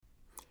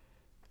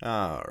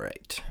All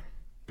right.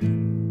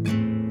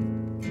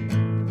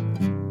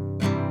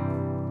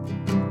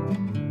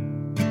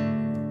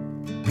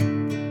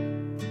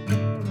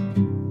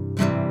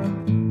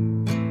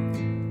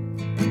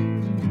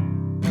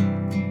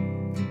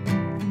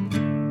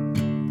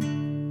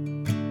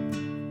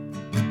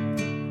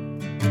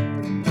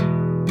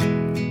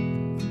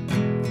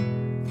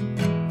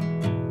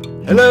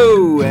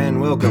 Hello and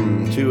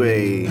welcome to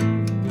a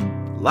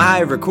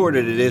live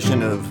recorded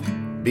edition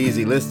of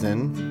Beezy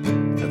Listening.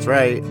 That's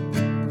right.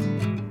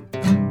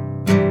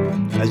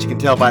 As you can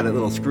tell by that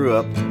little screw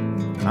up,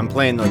 I'm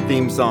playing the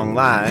theme song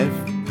live,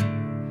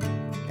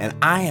 and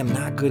I am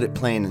not good at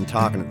playing and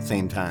talking at the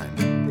same time.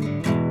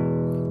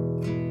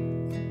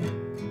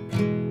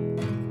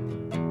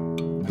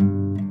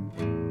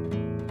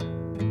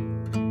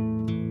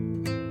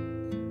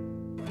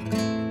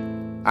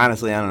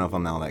 Honestly, I don't know if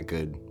I'm all that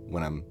good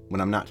when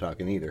I'm not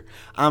talking either.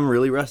 I'm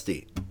really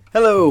rusty.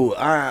 Hello,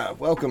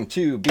 welcome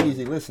to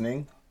Beezy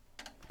Listening.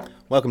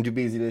 Welcome to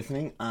Beezy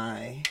Listening.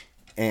 I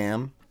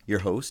am your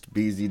host,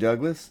 Beezy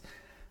Douglas.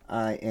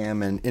 I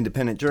am an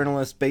independent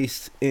journalist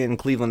based in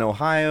Cleveland,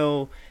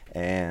 Ohio,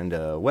 and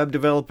a web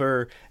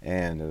developer,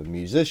 and a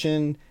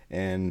musician,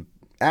 and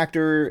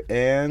actor,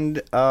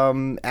 and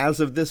as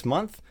of this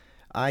month,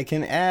 I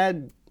can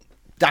add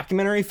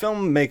documentary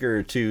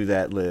filmmaker to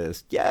that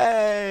list.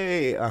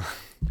 Yay!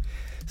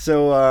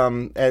 So,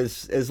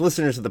 as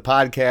listeners of the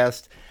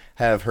podcast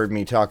have heard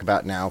me talk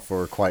about now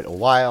for quite a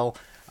while,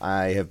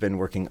 I have been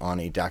working on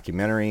a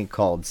documentary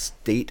called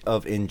State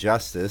of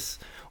Injustice,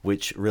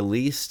 which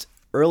released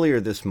earlier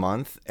this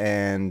month.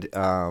 And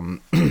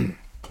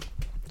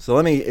so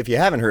if you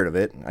haven't heard of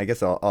it, I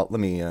guess let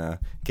me, in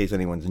case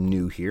anyone's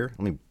new here,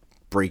 let me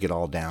break it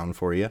all down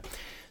for you.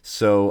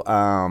 So,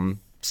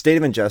 State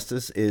of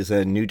Injustice is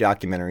a new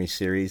documentary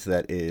series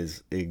that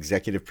is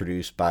executive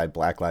produced by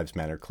Black Lives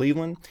Matter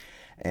Cleveland,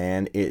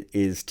 and it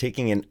is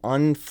taking an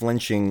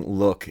unflinching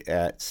look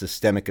at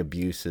systemic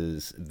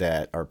abuses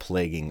that are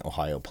plaguing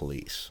Ohio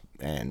police.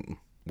 And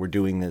we're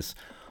doing this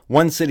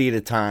one city at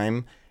a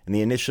time, and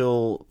the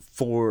initial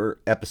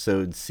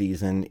 4-episode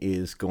season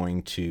is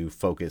going to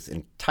focus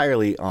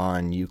entirely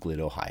on Euclid,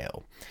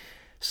 Ohio.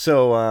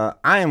 So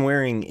I am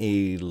wearing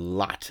a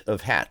lot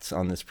of hats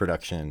on this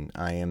production.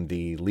 I am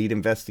the lead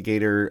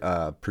investigator,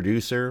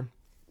 producer.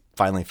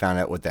 Finally found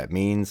out what that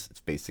means. It's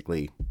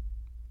basically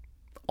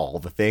all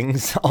the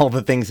things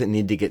that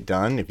need to get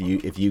done. If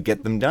you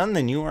get them done,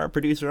 then you are a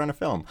producer on a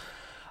film.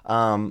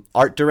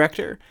 Art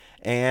director,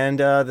 and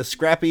the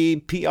scrappy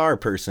PR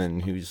person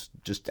who's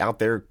just out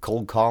there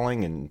cold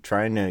calling and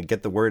trying to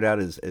get the word out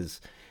as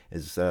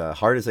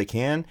hard as I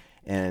can.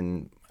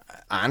 And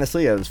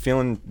honestly, I was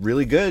feeling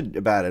really good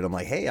about it. I'm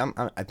like, hey,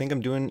 I think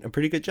I'm doing a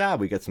pretty good job.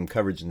 We got some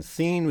coverage in the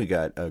scene. We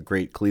got a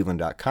great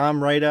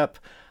Cleveland.com write-up.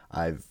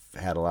 I've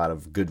had a lot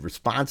of good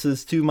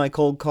responses to my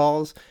cold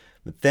calls.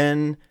 But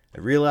then I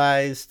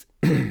realized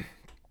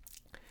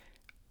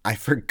I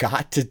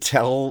forgot to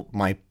tell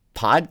my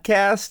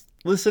podcast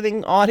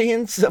listening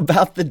audience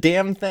about the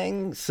damn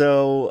thing.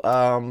 So,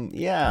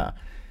 yeah,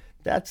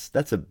 that's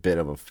a bit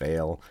of a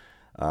fail.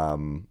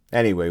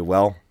 Anyway,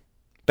 well,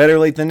 better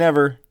late than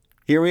never.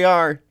 Here we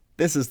are.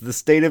 This is the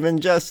State of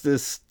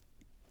Injustice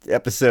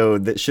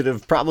episode that should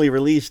have probably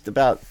released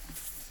about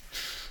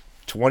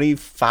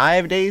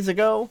 25 days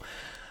ago.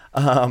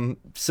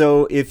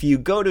 So if you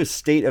go to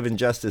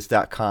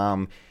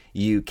stateofinjustice.com,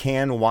 you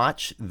can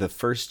watch the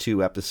first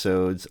 2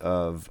 episodes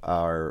of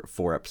our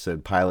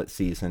 4-episode pilot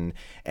season,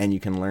 and you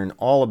can learn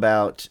all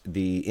about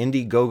the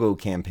Indiegogo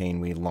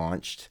campaign we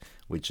launched,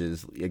 which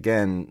is,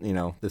 again,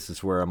 this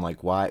is where I'm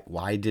like,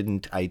 why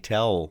didn't I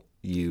tell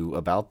you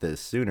about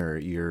this sooner?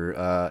 You're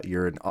a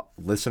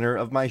listener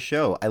of my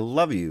show. I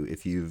love you.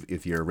 If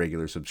you're a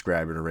regular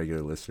subscriber and a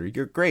regular listener,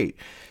 you're great.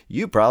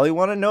 You probably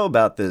want to know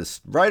about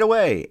this right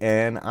away,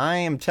 and I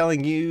am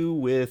telling you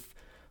with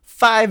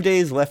 5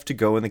 days left to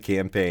go in the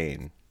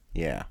campaign.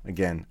 Yeah,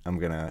 again, I'm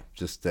gonna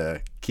just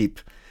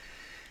keep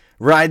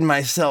riding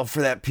myself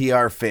for that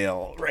PR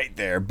fail right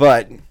there.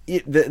 But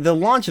the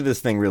launch of this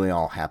thing really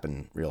all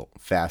happened real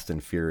fast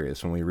and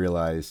furious when we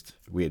realized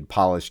we had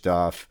polished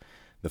off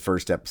the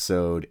first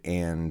episode,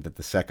 and that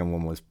the second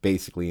one was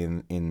basically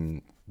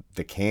in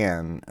the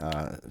can,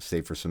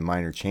 save for some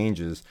minor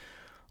changes.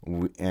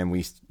 And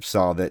we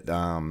saw that,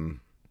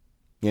 I'm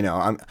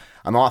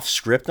off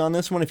script on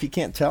this one. If you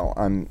can't tell,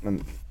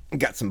 I'm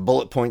got some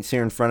bullet points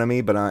here in front of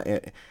me, but I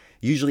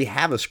usually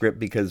have a script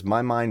because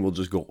my mind will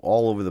just go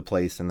all over the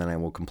place, and then I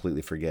will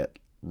completely forget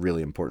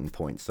really important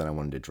points that I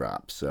wanted to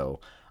drop. So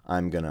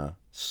I'm gonna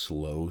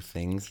slow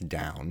things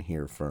down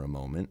here for a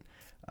moment.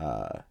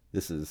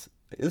 This is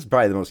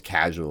probably the most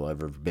casual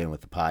I've ever been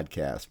with the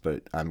podcast,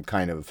 but I'm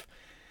kind of,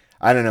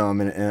 I don't know, I'm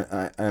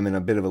in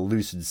a bit of a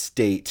lucid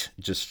state,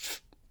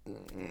 just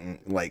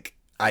like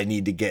I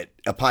need to get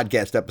a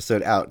podcast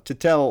episode out to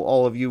tell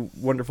all of you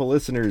wonderful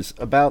listeners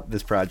about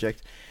this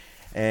project,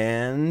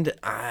 and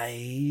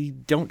I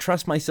don't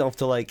trust myself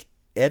to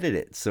edit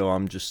it, so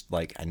I'm just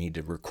like, I need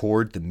to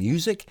record the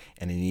music,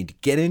 and I need to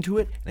get into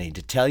it, and I need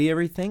to tell you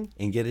everything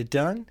and get it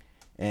done.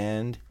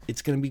 and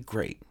it's going to be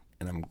great.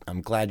 And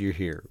I'm glad you're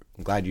here.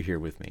 I'm glad you're here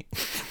with me.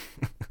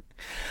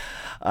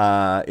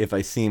 If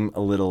I seem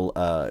a little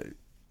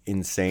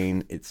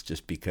insane, it's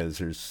just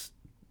because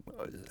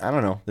I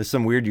don't know, there's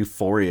some weird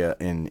euphoria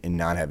in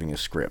not having a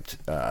script.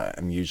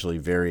 I'm usually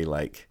very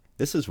like,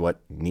 this is what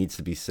needs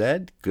to be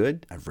said.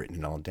 Good. I've written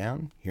it all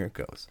down. Here it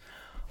goes.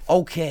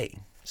 Okay.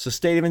 So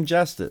State of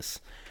Injustice.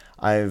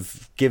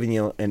 I've given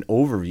you an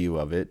overview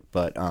of it,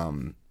 but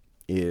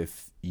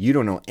if you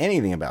don't know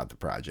anything about the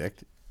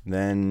project,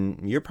 then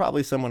you're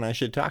probably someone I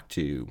should talk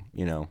to,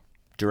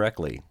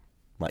 directly,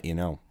 let you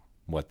know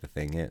what the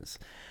thing is.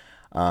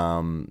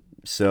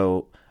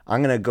 So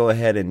I'm going to go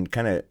ahead and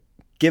kind of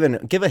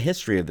give a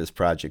history of this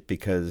project,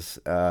 because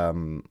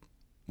when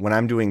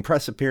I'm doing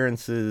press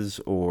appearances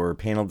or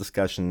panel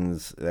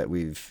discussions that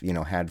we've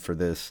had for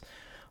this,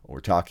 or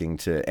talking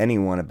to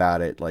anyone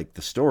about it, like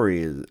the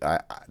story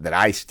that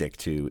I stick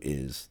to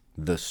is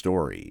the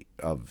story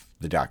of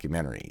the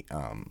documentary.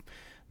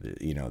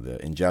 The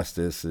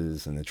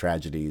injustices and the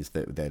tragedies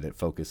that it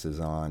focuses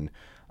on.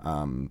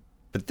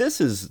 But this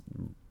is,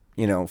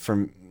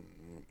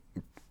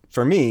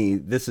 for me,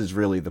 this is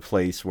really the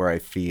place where I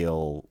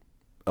feel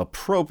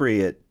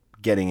appropriate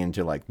getting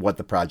into like what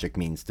the project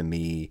means to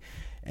me,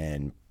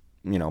 and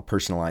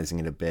personalizing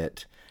it a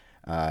bit.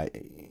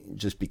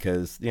 Just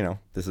because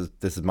this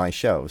is my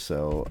show,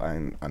 so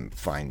I'm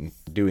fine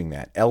doing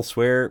that.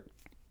 Elsewhere,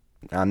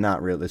 I'm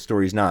not really. The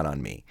story's not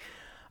on me,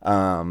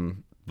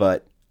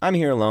 but I'm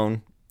here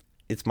alone.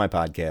 It's my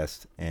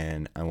podcast,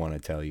 and I want to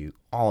tell you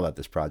all about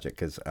this project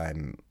because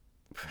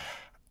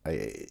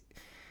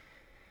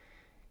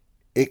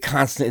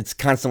it's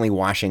constantly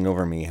washing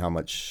over me how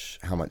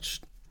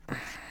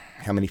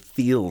many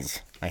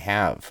feels I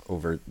have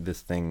over this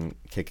thing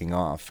kicking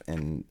off,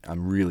 and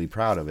I'm really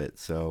proud of it.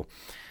 So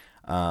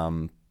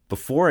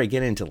before I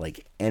get into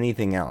like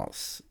anything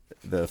else,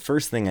 the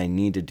first thing I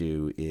need to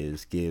do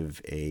is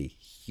give a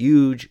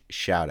huge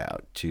shout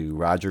out to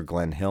Roger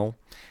Glenn Hill.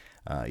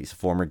 He's a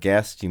former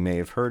guest you may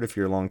have heard if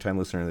you're a longtime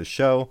listener to the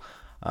show.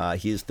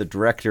 He is the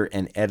director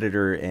and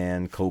editor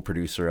and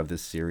co-producer of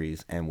this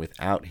series, and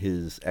without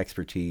his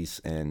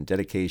expertise and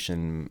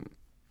dedication,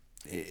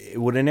 it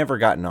would have never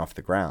gotten off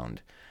the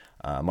ground,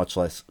 much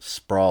less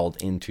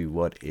sprawled into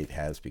what it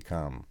has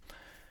become.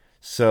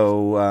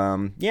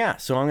 So,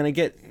 so I'm going to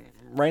get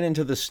right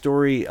into the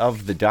story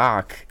of the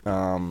doc,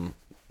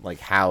 like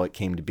how it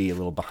came to be, a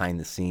little behind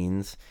the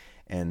scenes,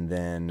 and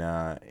then,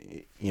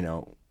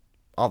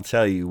 I'll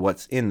tell you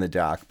what's in the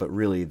doc, but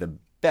really the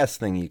best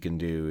thing you can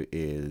do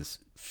is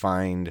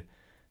find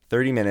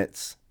 30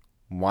 minutes,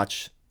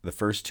 watch the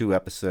first 2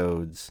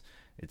 episodes.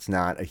 It's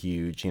not a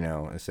huge,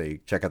 I say,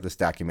 check out this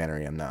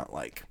documentary. I'm not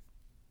like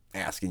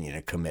asking you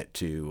to commit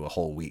to a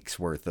whole week's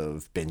worth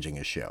of binging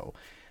a show.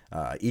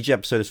 Each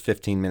episode is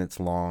 15 minutes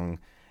long,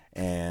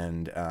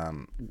 and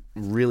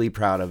really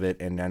proud of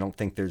it. And I don't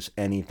think there's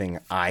anything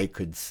I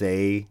could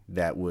say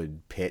that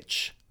would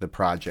pitch the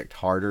project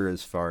harder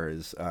as far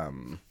as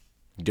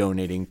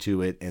donating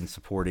to it and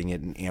supporting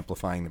it and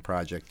amplifying the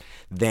project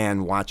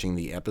than watching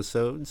the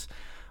episodes.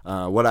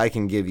 What I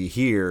can give you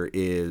here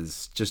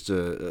is just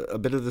a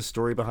bit of the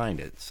story behind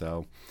it.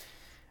 So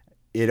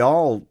it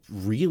all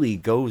really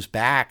goes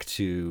back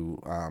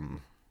to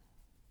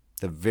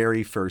the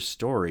very first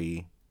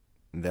story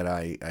that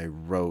I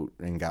wrote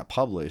and got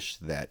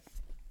published that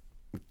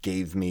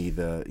gave me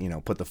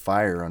put the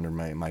fire under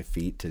my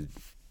feet to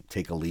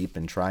take a leap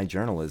and try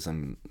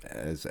journalism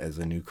as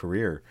a new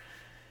career.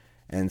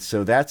 And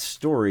so that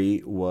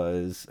story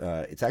was,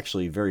 it's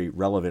actually very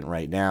relevant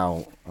right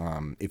now.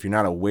 If you're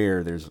not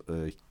aware, there's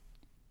a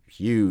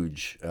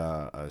huge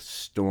a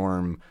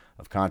storm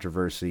of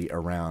controversy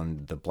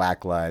around the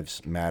Black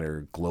Lives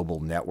Matter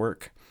global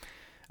network,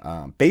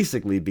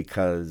 basically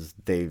because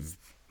they've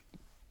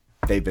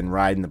been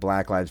riding the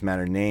Black Lives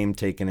Matter name,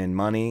 taking in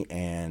money,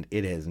 and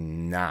it has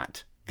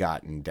not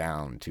gotten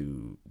down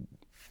to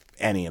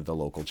any of the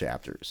local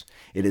chapters.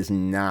 It has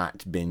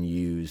not been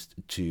used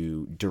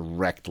to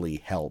directly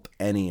help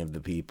any of the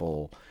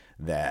people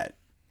that,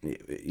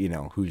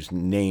 whose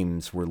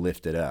names were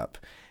lifted up.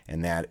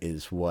 And that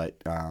is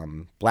what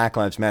Black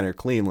Lives Matter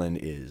Cleveland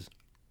is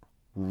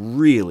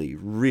really,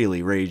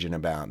 really raging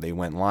about. They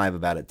went live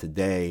about it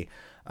today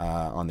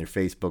on their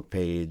Facebook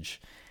page.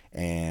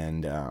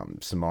 And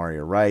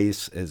Samaria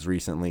Rice has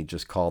recently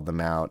just called them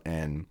out.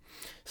 And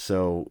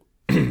so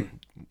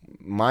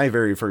my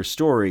very first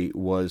story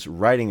was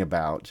writing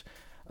about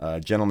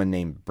a gentleman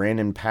named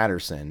Brandon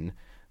Patterson,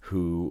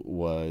 who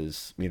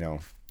was,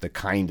 the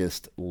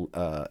kindest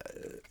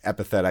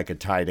epithet I could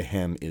tie to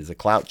him is a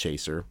clout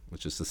chaser,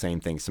 which is the same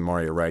thing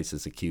Samaria Rice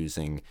is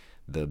accusing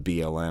the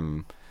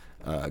BLM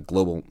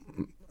global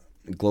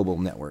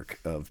network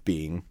of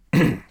being.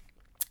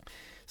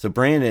 So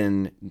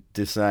Brandon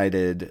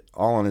decided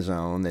all on his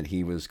own that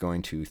he was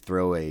going to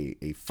throw a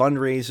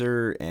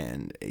fundraiser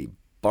and a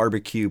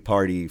barbecue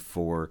party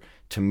for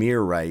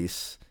Tamir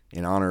Rice,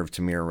 in honor of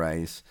Tamir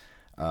Rice,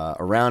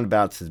 around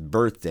about his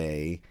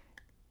birthday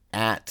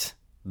at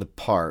the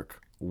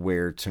park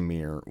where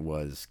Tamir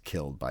was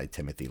killed by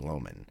Timothy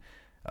Loehmann.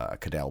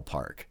 Cadell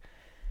Park.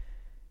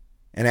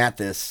 And at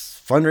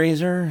this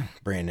fundraiser,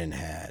 Brandon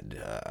had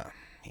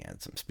he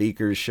had some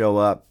speakers show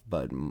up,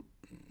 but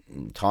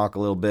talk a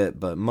little bit,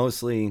 but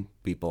mostly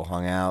people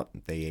hung out.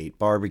 They ate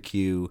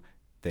barbecue.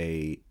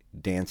 They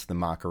danced the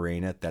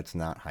Macarena. That's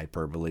not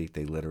hyperbole.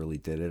 They literally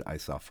did it. I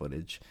saw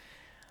footage.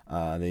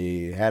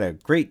 They had a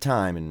great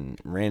time, and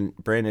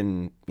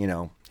Brandon,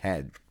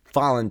 had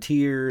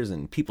volunteers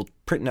and people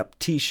printing up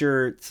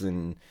T-shirts,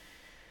 and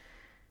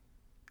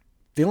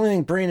the only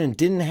thing Brandon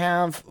didn't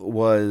have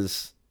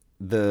was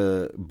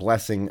the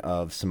blessing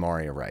of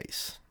Samaria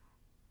Rice.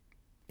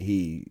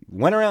 He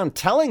went around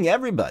telling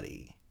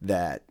everybody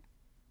that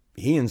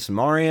he and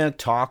Samaria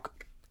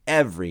talk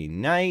every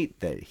night,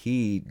 that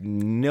he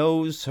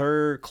knows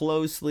her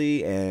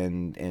closely,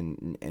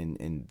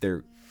 and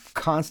they're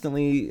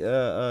constantly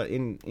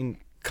in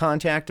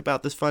contact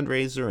about this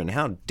fundraiser, and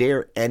how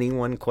dare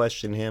anyone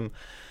question him,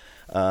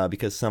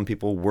 because some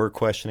people were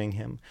questioning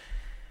him.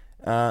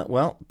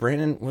 Well,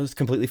 Brandon was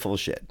completely full of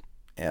shit.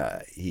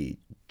 He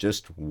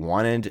just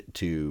wanted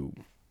to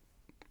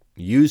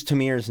use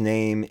Tamir's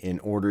name in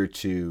order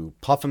to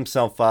puff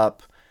himself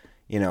up.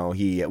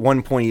 He at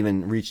one point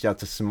even reached out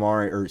to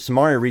Samaria, or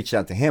Samaria reached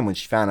out to him when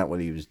she found out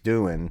what he was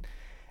doing,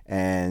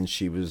 and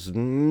she was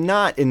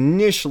not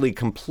initially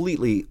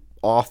completely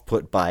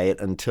off-put by it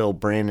until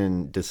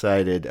Brandon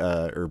decided,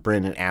 or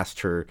Brandon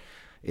asked her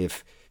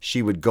if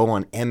she would go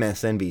on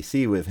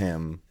MSNBC with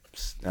him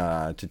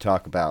to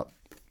talk about,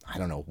 I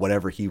don't know,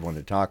 whatever he wanted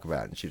to talk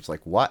about. And she was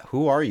like, "What?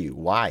 Who are you?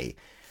 Why?"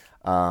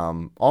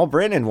 All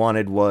Brandon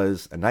wanted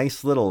was a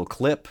nice little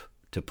clip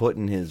to put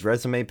in his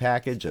resume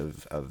package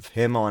of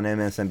him on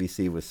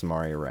MSNBC with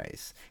Samaria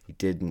Rice. He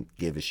didn't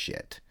give a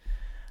shit.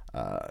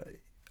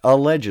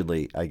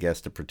 Allegedly, I guess,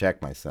 to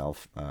protect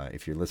myself.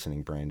 If you're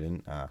listening,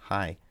 Brandon,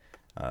 hi.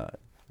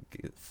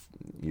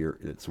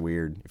 It's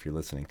weird if you're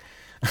listening.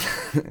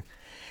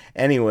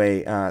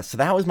 Anyway, so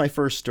that was my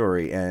first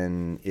story,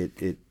 and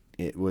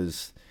it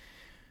was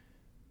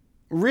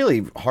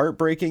really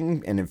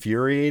heartbreaking and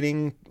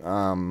infuriating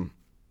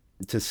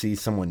to see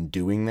someone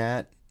doing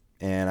that.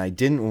 And I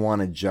didn't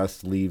want to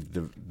just leave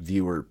the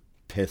viewer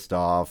pissed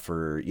off,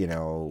 or,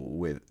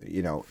 with,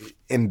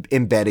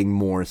 embedding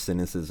more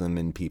cynicism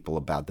in people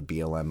about the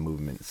BLM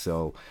movement.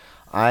 So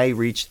I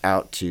reached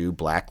out to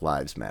Black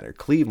Lives Matter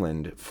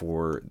Cleveland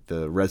for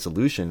the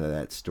resolution of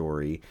that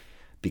story,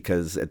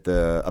 because at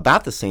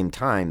about the same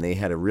time, they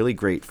had a really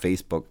great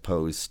Facebook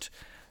post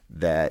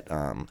that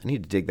I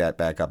need to dig that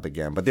back up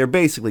again, but they're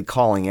basically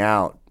calling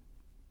out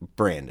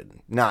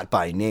Brandon, not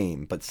by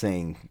name, but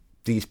saying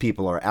these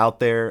people are out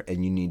there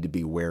and you need to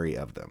be wary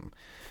of them.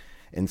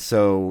 And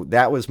so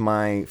that was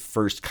my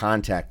first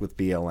contact with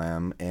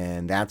BLM,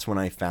 and that's when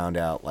I found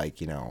out,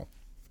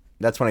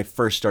 that's when I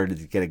first started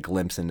to get a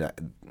glimpse into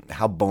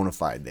how bona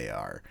fide they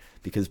are.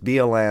 Because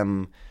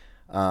BLM,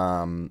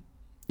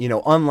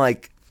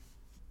 unlike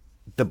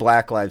the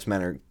Black Lives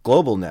Matter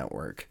Global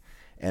Network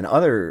and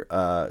other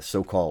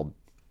so-called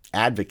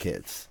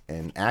advocates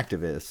and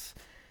activists,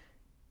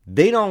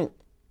 they don't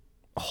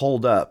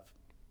hold up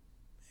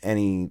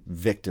any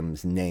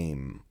victim's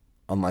name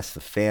unless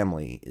the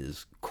family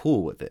is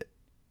cool with it.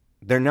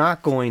 They're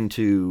not going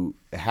to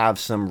have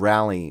some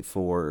rally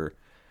for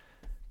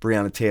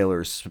Breonna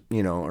Taylor's,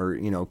 or,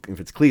 if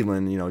it's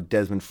Cleveland,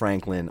 Desmond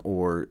Franklin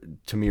or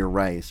Tamir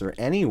Rice or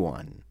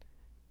anyone,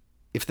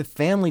 if the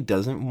family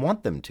doesn't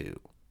want them to.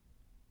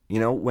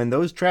 When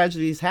those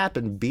tragedies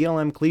happen,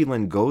 BLM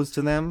Cleveland goes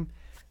to them,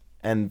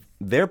 and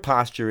their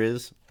posture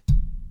is,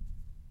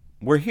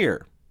 we're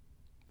here.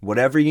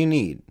 Whatever you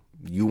need.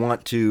 You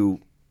want to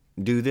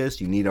do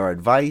this, you need our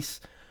advice,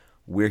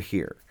 we're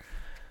here.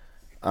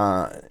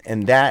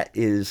 And that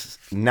is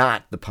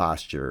not the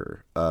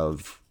posture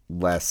of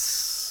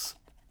less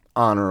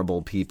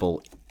honorable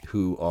people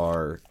who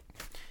are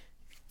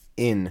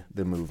in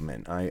the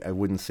movement. I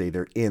wouldn't say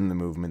they're in the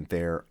movement,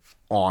 they're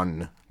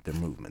on the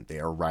movement. They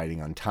are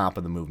riding on top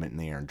of the movement, and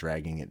they are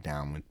dragging it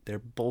down with their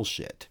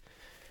bullshit.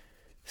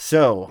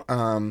 So,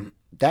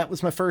 that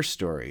was my first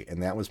story,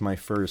 and that was my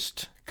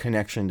first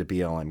connection to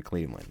BLM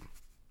Cleveland.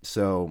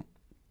 So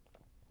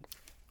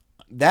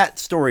that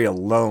story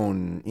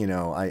alone,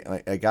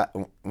 I got,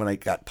 when I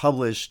got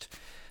published,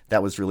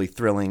 that was really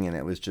thrilling, and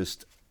it was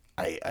just,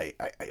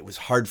 it was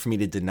hard for me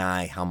to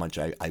deny how much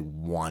I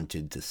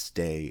wanted to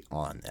stay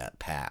on that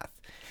path.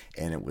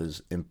 And it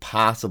was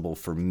impossible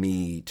for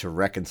me to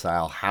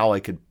reconcile how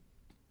I could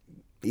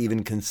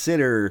even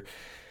consider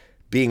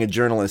being a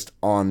journalist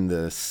on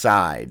the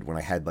side when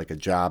I had a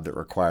job that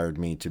required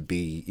me to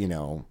be,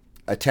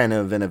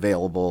 attentive and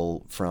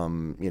available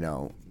from,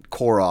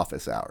 core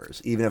office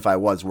hours. Even if I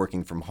was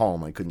working from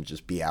home, I couldn't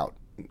just be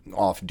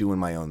off doing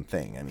my own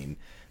thing. I mean,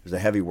 it was a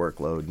heavy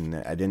workload, and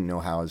I didn't know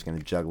how I was going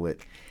to juggle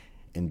it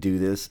and do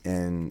this.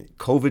 And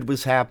COVID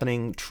was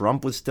happening.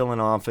 Trump was still in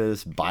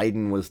office.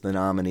 Biden was the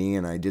nominee,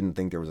 and I didn't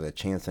think there was a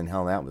chance in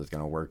hell that was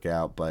going to work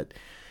out. But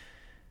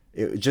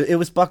it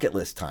was bucket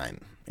list time.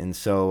 And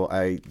so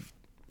I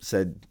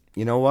said,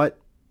 you know what?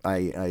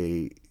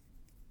 I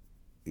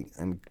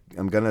I'm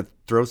gonna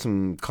throw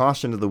some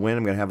caution to the wind.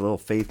 I'm gonna have a little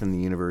faith in the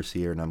universe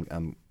here,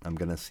 and I'm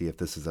gonna see if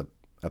this is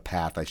a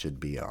path I should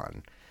be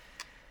on.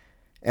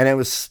 And it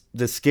was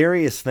the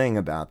scariest thing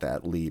about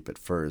that leap at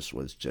first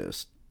was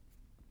just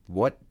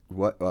what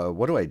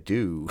do I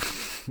do?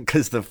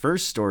 Because the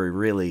first story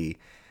really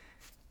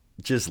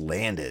just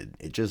landed.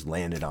 It just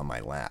landed on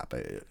my lap.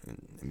 I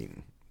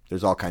mean,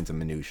 there's all kinds of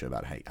minutia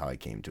about how I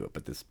came to it,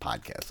 but this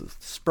podcast is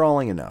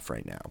sprawling enough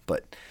right now.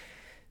 But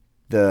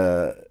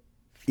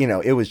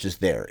it was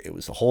just there. It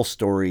was a whole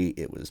story.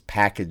 It was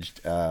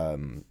packaged.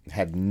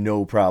 Had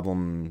no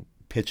problem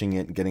pitching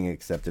it and getting it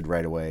accepted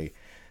right away.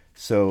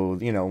 So,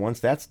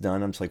 once that's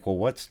done, I'm just like, well,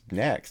 what's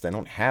next? I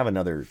don't have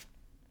another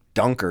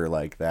dunker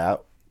like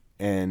that.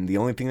 And the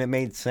only thing that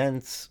made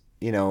sense,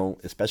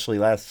 especially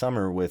last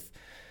summer with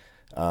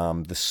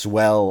the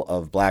swell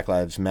of Black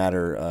Lives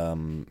Matter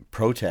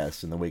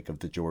protests in the wake of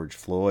the George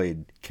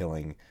Floyd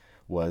killing,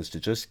 was to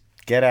just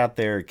get out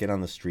there, get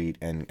on the street,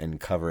 and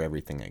cover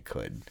everything I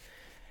could.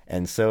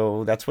 And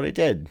so that's what I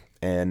did.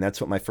 And that's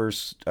what my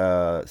first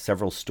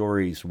several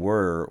stories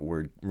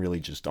were really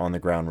just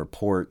on-the-ground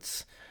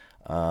reports,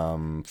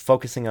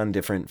 focusing on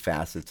different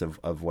facets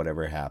of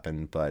whatever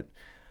happened. But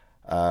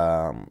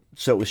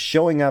so it was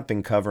showing up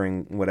and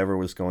covering whatever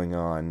was going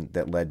on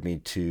that led me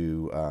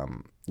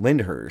to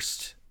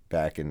Lyndhurst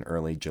back in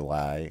early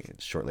July,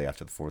 shortly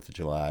after the 4th of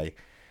July.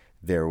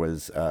 There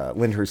was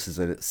Lyndhurst is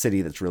a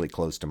city that's really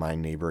close to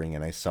mine, neighboring,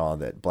 and I saw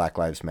that Black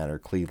Lives Matter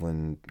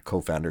Cleveland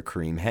co-founder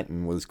Kareem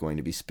Hinton was going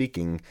to be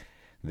speaking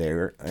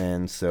there.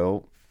 And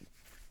so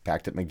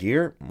packed up my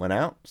gear, went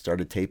out,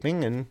 started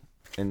taping,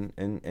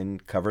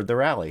 and covered the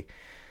rally.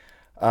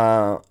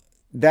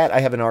 That I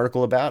have an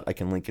article about. I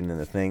can link it in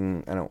the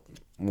thing. I don't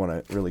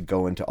want to really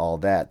go into all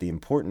that. The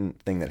important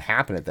thing that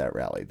happened at that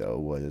rally, though,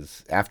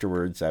 was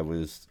afterwards I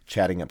was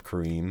chatting up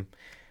Kareem,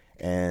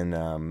 and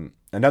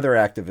another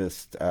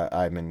activist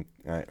I'm in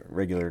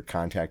regular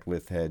contact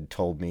with had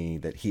told me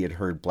that he had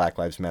heard Black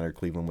Lives Matter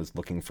Cleveland was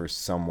looking for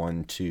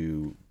someone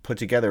to put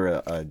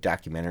together a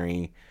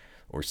documentary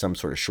or some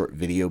sort of short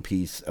video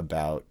piece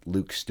about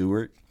Luke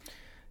Stewart.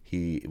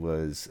 He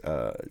was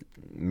a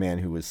man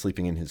who was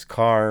sleeping in his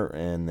car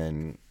and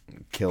then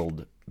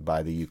killed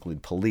by the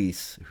Euclid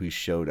police, who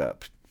showed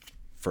up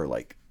for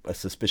like a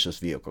suspicious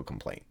vehicle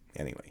complaint.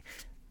 Anyway,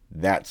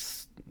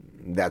 that's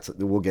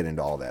we'll get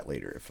into all that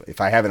later. If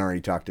I haven't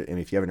already talked to, and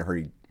if you haven't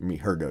heard me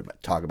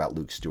talk about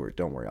Luke Stewart,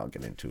 don't worry, I'll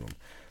get into him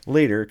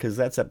later because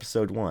that's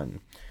episode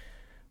 1.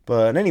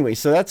 But anyway,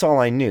 so that's all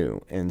I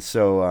knew, and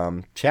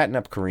so chatting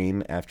up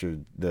Kareem after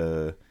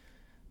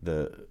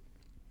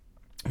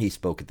he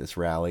spoke at this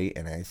rally,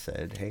 and I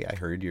said, "Hey, I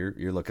heard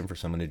you're looking for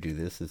someone to do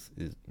this. Is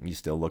you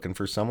still looking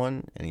for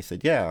someone?" And he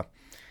said, "Yeah."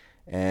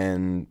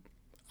 And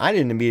I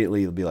didn't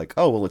immediately be like,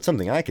 "Oh, well, it's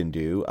something I can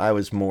do." I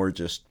was more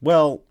just,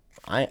 well,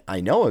 I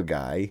know a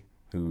guy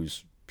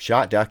who's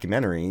shot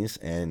documentaries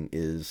and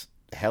is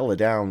hella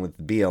down with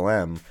the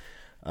BLM.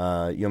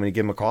 You want me to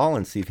give him a call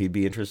and see if he'd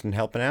be interested in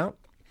helping out?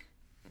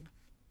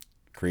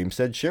 Kareem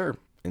said, sure.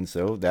 And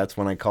so that's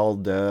when I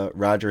called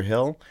Roger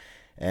Hill.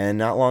 And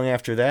not long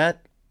after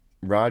that,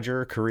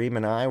 Roger, Kareem,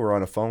 and I were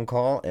on a phone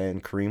call,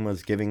 and Kareem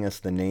was giving us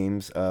the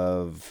names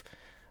of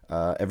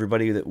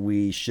everybody that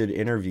we should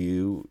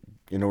interview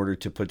in order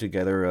to put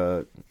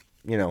together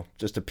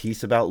just a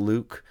piece about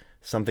Luke,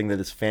 something that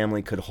his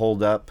family could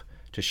hold up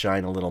to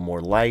shine a little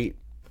more light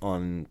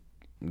on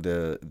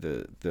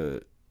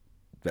that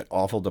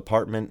awful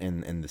department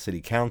and the city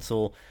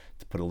council,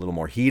 to put a little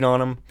more heat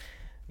on him.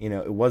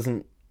 It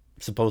wasn't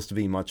supposed to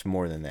be much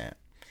more than that.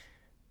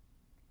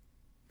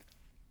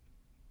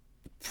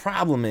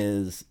 Problem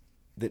is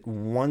that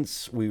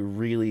once we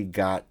really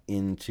got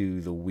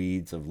into the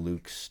weeds of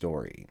Luke's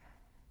story,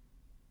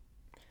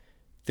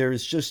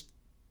 there's just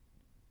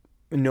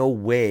no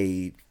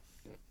way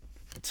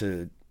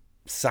to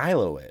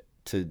silo it,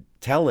 to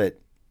tell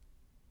it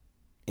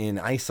in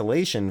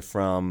isolation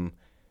from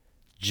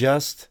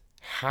just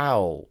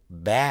how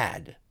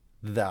bad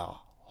the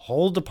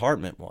whole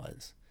department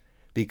was.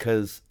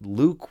 Because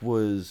Luke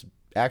was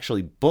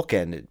actually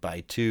bookended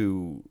by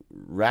 2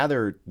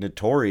 rather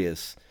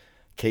notorious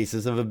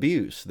cases of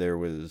abuse. There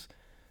was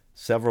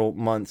several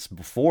months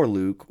before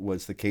Luke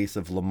was the case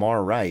of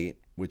Lamar Wright,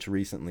 which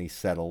recently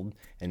settled,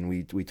 and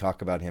we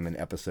talk about him in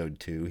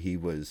episode 2. He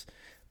was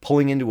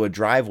pulling into a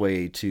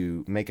driveway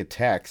to make a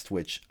text,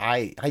 which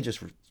I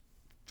just,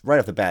 right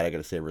off the bat, I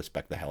gotta say,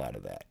 respect the hell out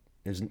of that.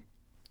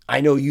 I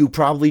know you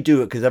probably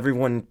do it because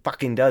everyone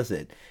fucking does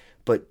it,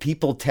 but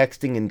people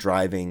texting and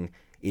driving,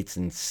 it's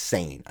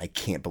insane. I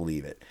can't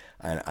believe it.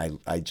 And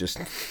I just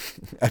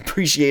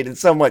appreciate it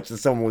so much that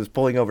someone was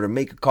pulling over to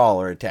make a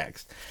call or a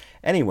text.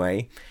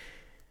 Anyway,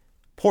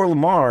 poor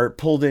Lamar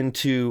pulled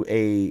into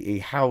a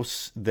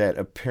house that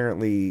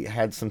apparently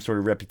had some sort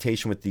of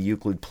reputation with the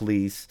Euclid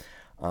police,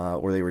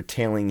 where they were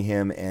tailing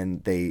him,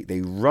 and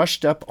they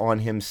rushed up on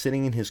him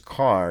sitting in his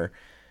car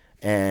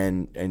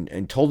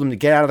and told him to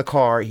get out of the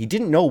car. He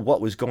didn't know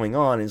what was going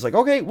on. He's like,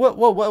 okay,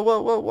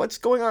 what's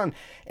going on?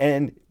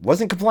 And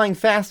wasn't complying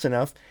fast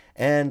enough.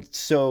 And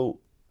so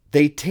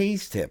they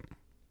tased him.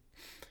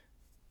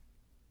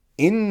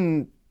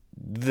 in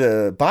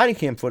the body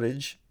cam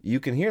footage, you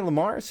can hear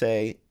Lamar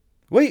say,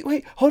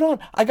 wait, hold on.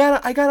 I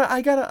got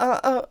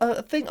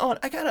a thing on.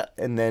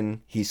 And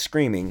then he's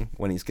screaming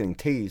when he's getting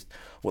tased.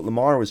 What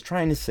Lamar was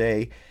trying to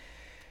say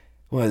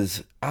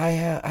was, I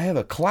have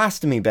a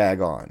colostomy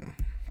bag on,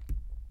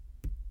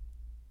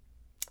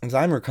 as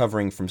I'm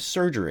recovering from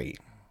surgery.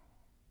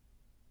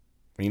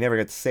 He never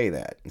got to say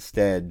that.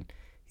 Instead,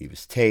 he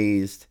was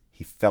tased.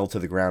 He fell to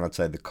the ground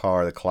outside the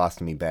car. The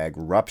colostomy bag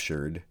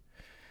ruptured.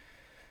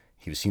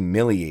 He was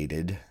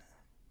humiliated.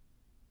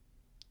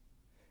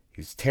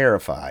 He was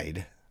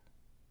terrified.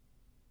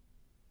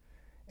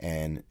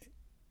 And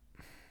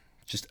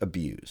just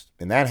abused.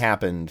 And that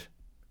happened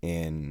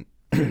in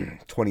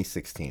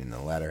 2016, in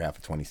the latter half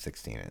of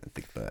 2016, I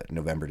think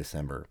November,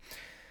 December.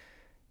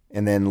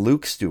 And then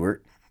Luke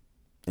Stewart,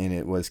 and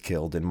it was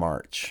killed in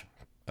March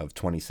of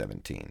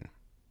 2017.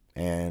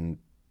 And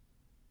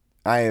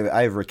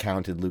I've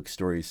recounted Luke's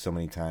stories so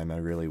many times, I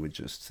really would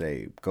just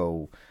say,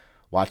 go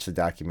watch the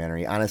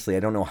documentary. Honestly, I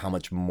don't know how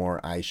much more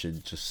I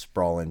should just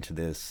sprawl into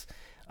this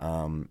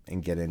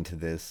and get into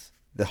this.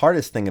 The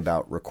hardest thing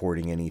about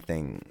recording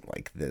anything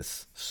like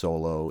this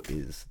solo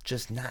is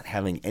just not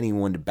having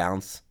anyone to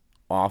bounce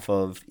off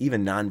of,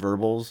 even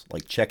nonverbals,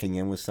 like checking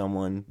in with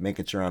someone,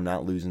 making sure I'm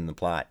not losing the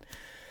plot.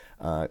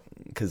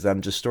 Because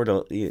I'm just sort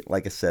of,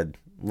 like I said,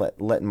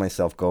 letting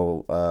myself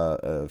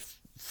go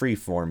free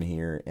form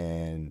here,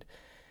 and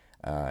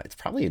it's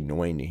probably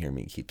annoying to hear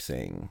me keep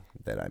saying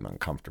that I'm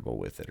uncomfortable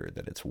with it or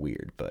that it's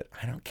weird, but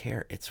I don't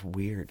care. It's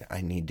weird.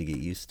 I need to get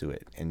used to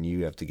it, and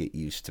you have to get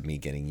used to me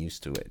getting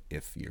used to it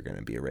if you're going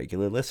to be a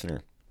regular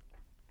listener,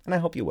 and I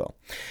hope you will.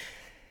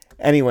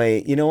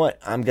 Anyway, you know what?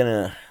 I'm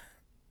gonna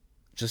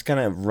just kind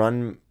of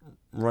run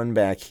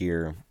back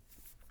here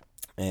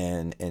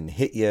and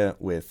hit you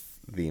with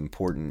the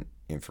important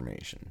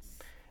information.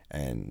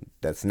 And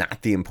that's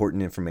not the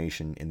important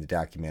information in the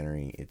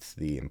documentary. It's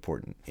the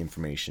important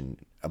information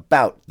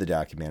about the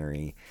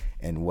documentary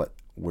and what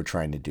we're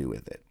trying to do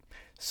with it.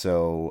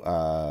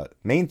 So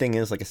main thing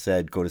is, like I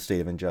said, go to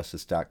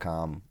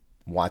stateofinjustice.com,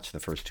 watch the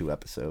first 2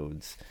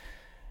 episodes,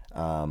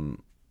 and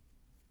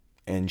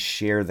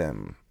share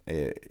them.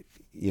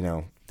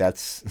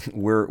 That's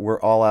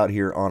we're all out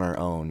here on our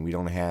own. We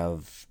don't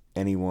have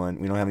anyone.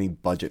 We don't have any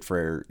budget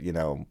for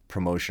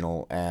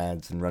promotional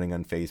ads and running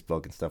on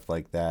Facebook and stuff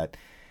like that.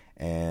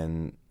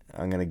 And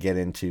I'm going to get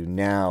into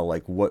now,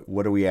 like,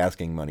 what are we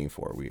asking money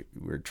for?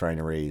 We're trying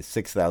to raise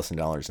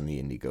 $6,000 in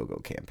the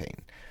Indiegogo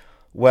campaign.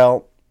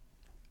 Well,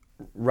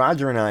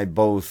 Roger and I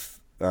both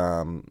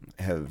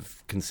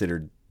have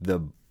considered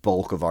the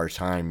bulk of our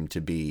time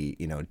to be,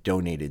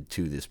 donated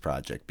to this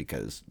project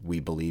because we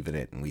believe in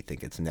it and we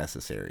think it's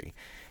necessary.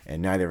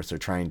 And neither of us are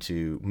trying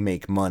to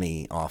make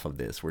money off of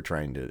this. We're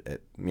trying to,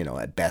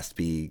 at best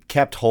be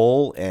kept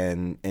whole,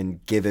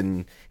 and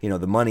given,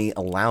 the money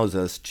allows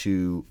us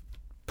to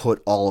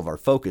put all of our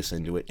focus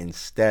into it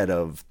instead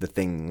of the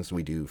things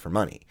we do for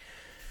money.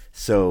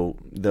 So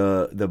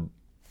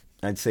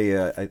I'd say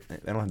I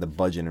don't have the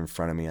budget in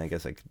front of me. I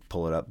guess I could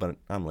pull it up, but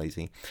I'm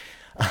lazy.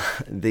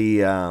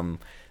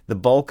 The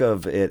bulk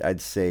of it,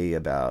 I'd say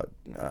about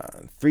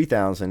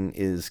 $3,000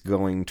 is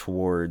going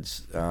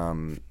towards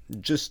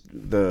just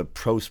the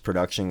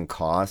post-production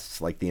costs,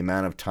 like the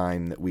amount of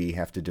time that we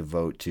have to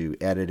devote to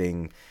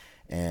editing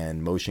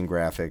and motion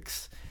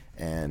graphics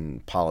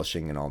and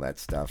polishing and all that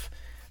stuff.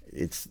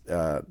 It's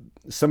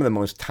some of the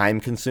most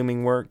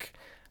time-consuming work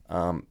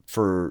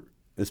for,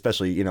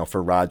 especially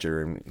for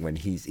Roger, when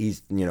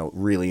he's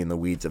really in the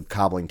weeds of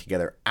cobbling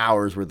together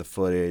hours worth of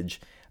footage.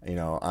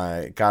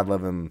 God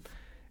love him.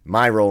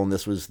 My role in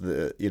this was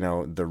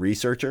the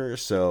researcher.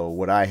 So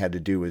what I had to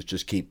do was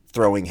just keep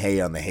throwing hay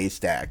on the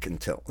haystack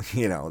until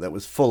that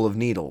was full of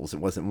needles.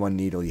 It wasn't one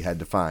needle you had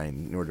to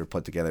find in order to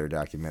put together a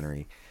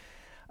documentary.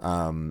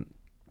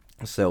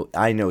 So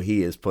I know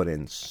he has put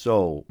in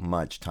so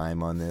much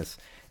time on this.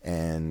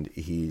 And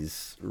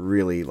he's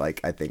really,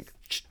 I think,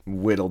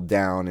 whittled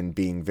down and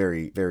being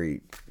very,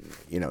 very,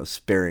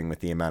 sparing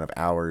with the amount of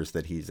hours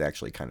that he's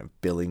actually kind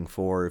of billing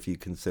for, if you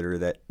consider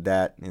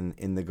that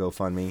in the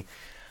GoFundMe.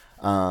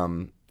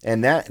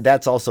 And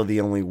that's also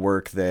the only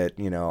work that,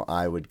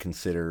 I would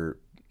consider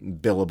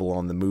billable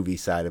on the movie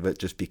side of it,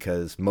 just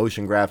because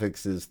motion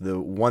graphics is the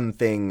one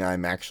thing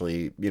I'm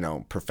actually,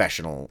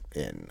 professional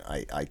in.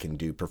 I can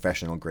do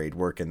professional grade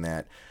work in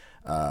that.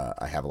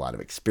 I have a lot of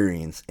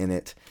experience in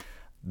it.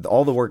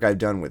 All the work I've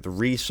done with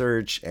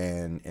research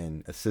and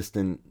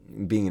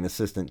being an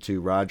assistant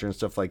to Roger and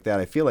stuff like that,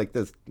 I feel like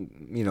this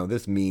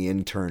me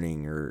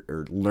interning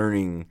or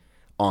learning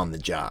on the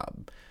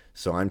job.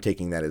 So I'm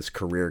taking that as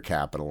career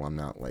capital. I'm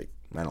not I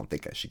don't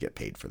think I should get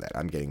paid for that.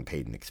 I'm getting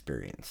paid in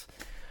experience.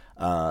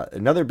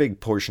 Another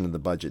big portion of the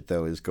budget,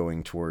 though, is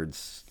going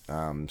towards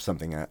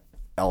something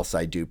else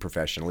I do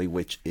professionally,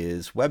 which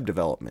is web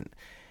development.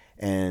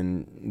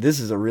 And this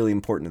is a really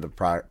important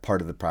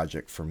part of the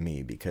project for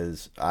me,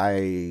 because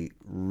I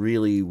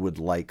really would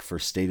like for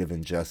State of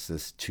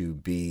Injustice to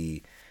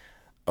be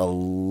a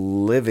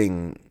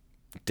living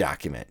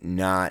document,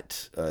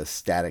 not a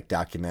static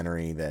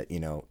documentary that,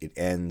 it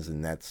ends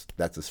and that's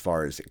as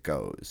far as it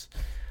goes.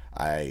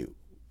 I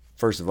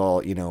First of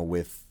all,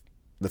 with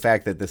the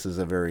fact that this is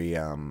a very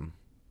I don't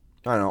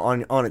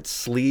know, on its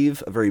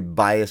sleeve, a very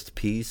biased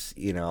piece.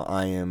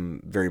 I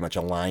am very much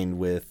aligned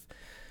with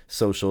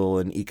social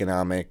and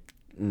economic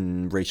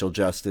and racial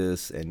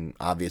justice, and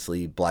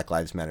obviously Black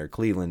Lives Matter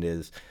Cleveland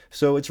is.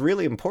 So it's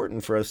really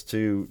important for us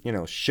to,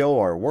 show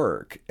our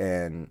work.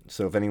 And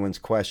so if anyone's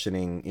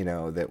questioning,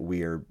 that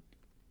we are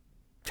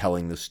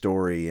telling the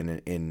story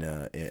in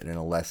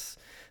a less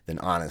than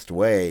honest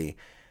way,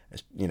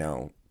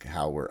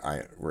 how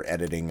we're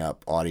editing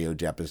up audio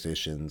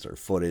depositions or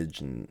footage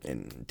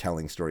and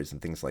telling stories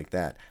and things like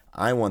that.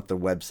 I want the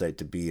website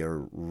to be a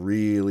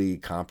really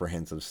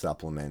comprehensive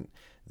supplement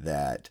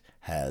that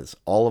has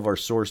all of our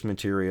source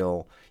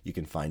material. You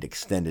can find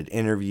extended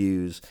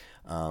interviews,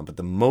 but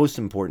the most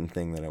important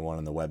thing that I want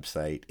on the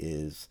website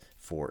is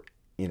for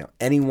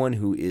anyone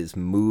who is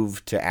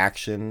moved to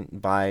action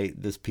by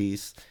this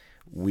piece.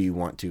 We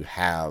want to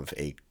have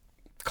a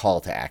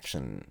call to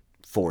action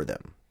for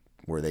them,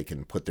 where they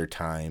can put their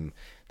time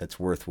that's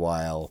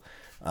worthwhile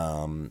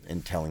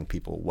in telling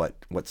people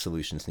what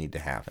solutions need to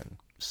happen.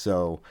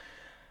 So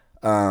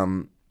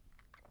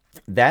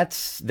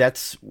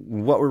that's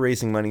what we're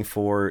raising money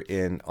for.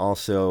 And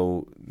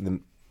also,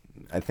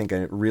 I think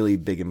a really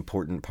big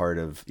important part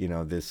of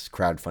this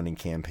crowdfunding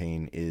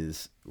campaign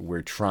is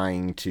we're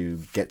trying to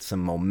get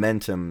some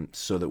momentum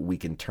so that we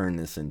can turn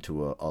this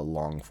into a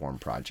long form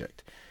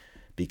project.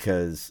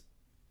 Because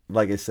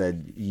like I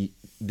said,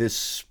 this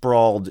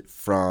sprawled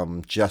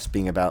from just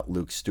being about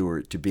Luke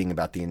Stewart to being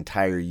about the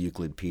entire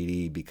Euclid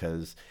PD,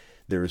 because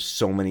there's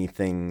so many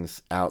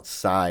things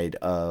outside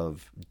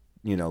of,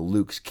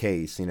 Luke's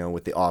case,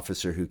 with the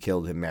officer who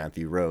killed him,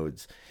 Matthew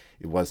Rhodes.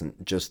 It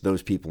wasn't just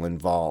those people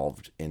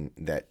involved in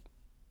that,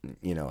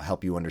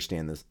 help you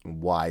understand this,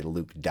 why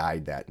Luke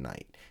died that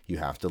night. You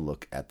have to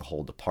look at the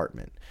whole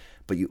department,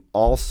 but you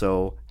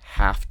also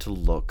have to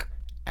look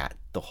at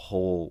the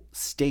whole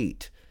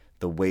state,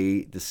 the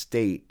way the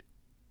state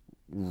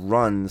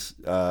runs,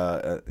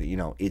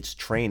 its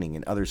training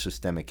and other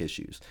systemic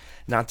issues.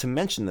 Not to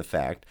mention the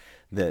fact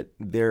that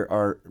there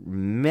are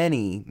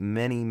many,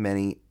 many,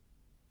 many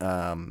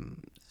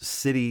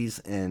cities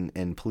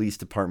and police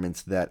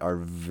departments that are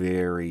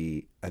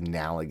very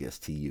analogous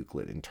to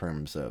Euclid in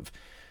terms of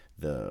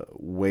the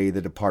way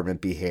the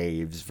department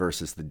behaves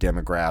versus the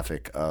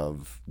demographic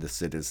of the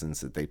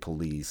citizens that they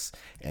police,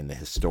 and the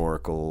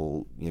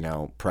historical,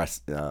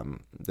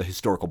 the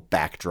historical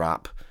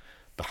backdrop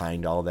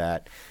behind all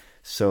that.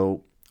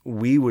 So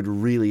we would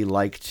really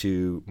like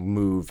to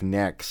move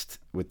next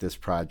with this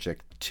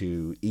project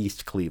to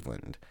East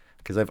Cleveland,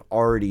 because I've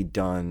already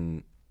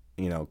gotten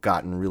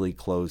really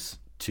close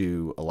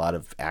to a lot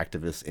of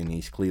activists in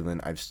East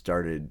Cleveland. I've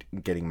started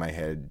getting my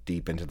head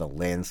deep into the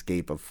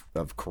landscape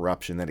of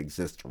corruption that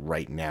exists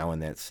right now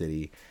in that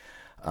city.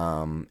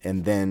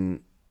 And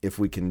then if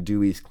we can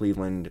do East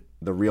Cleveland,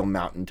 the real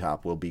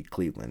mountaintop will be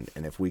Cleveland.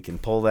 And if we can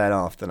pull that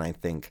off, then I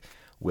think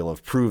we'll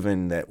have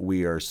proven that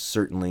we are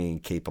certainly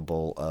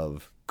capable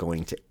of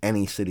going to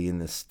any city in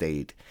this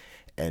state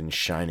and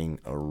shining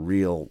a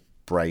real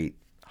bright,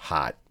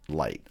 hot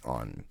light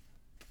on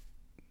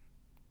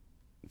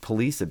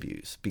police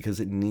abuse, because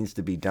it needs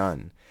to be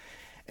done.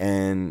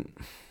 And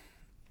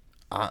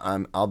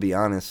I'll be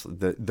honest,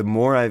 the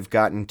more I've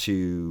gotten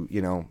to,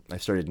 I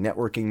started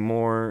networking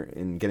more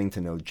and getting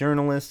to know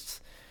journalists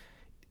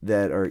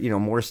that are,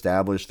 more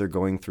established. They're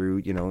going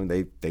through,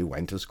 they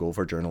went to school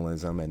for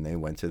journalism, and they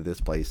went to this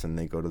place and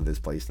they go to this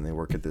place and they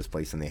work at this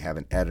place and they have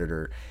an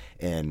editor.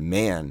 And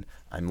man,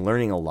 I'm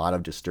learning a lot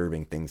of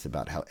disturbing things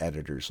about how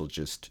editors will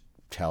just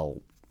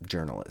tell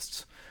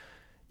journalists,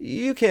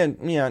 you can't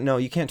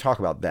talk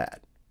about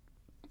that.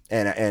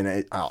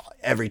 And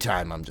every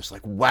time I'm just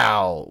like,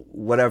 wow,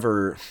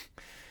 whatever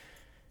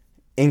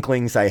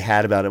inklings I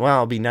had about it, well,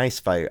 it'd be nice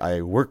if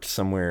I worked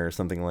somewhere or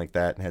something like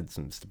that and had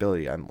some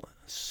stability. I'm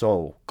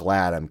so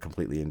glad I'm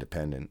completely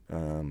independent.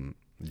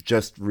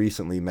 Just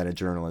recently met a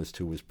journalist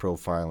who was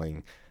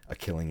profiling a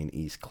killing in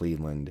East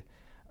Cleveland,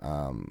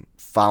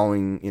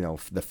 following,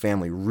 the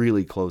family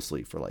really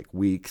closely for like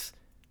weeks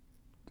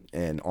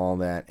and all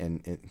that.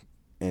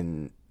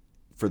 And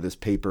for this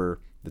paper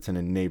that's in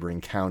a neighboring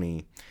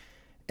county.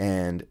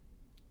 And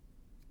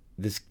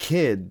this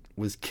kid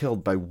was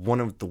killed by one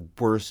of the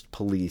worst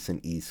police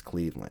in East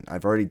Cleveland.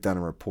 I've already done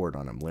a report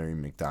on him, Larry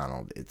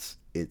McDonald. It's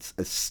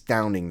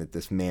astounding that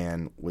this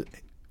man was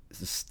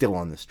still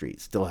on the street,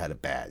 still had a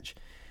badge.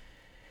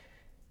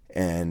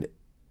 And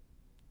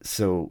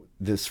so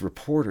this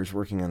reporter's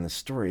working on this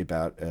story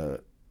about a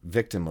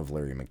victim of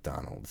Larry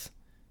McDonald's,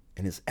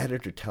 and his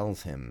editor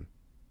tells him,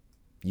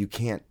 you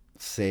can't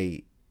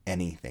say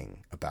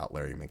anything about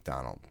Larry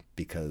McDonald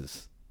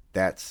because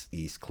that's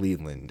East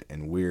Cleveland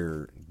and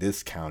we're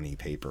this county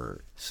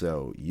paper,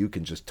 so you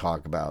can just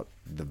talk about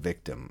the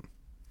victim.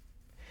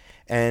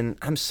 And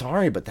I'm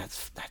sorry, but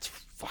that's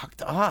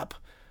fucked up.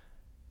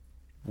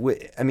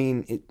 I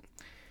mean,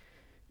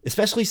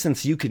 especially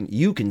since you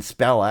can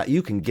spell out,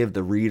 you can give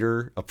the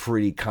reader a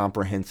pretty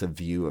comprehensive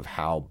view of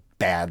how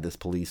bad this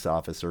police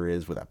officer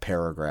is with a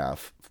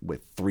paragraph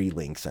with 3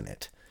 links in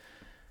it.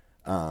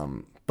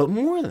 But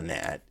more than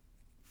that,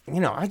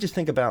 I just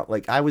think about,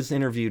 like, I was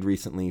interviewed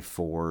recently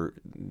for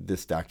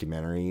this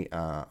documentary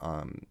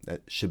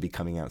that should be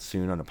coming out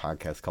soon on a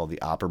podcast called The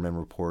Opperman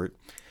Report.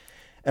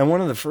 And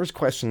one of the first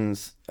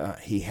questions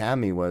he had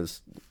me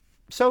was,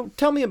 so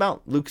tell me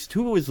about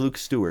who was Luke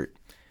Stewart?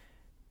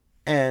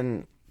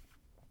 And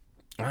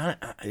I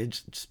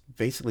just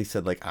basically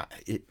said, like,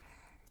 it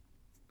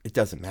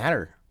doesn't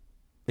matter.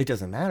 It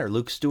doesn't matter.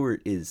 Luke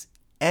Stewart is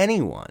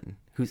anyone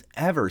who's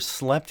ever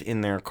slept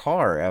in their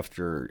car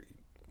after,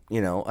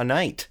 a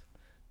night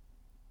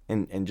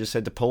and just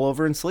had to pull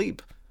over and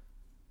sleep.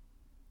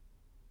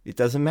 It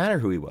doesn't matter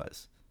who he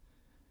was.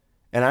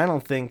 And I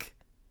don't think,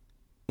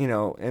 I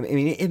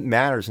mean, it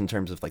matters in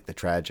terms of, like, the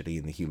tragedy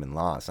and the human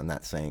loss. I'm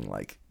not saying,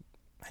 like,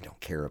 I don't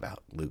care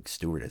about Luke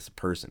Stewart as a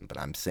person, but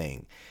I'm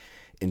saying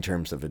in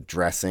terms of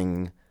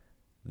addressing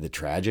the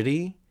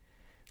tragedy,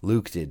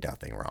 Luke did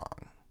nothing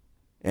wrong.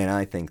 And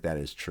I think that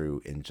is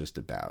true in just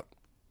about,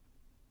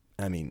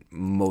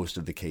 most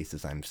of the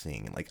cases I'm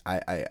seeing. Like,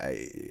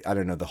 I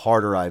don't know, the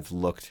harder I've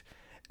looked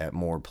at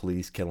more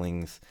police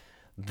killings,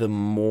 the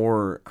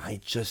more I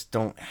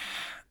don't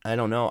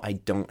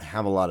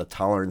have a lot of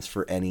tolerance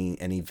for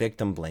any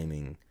victim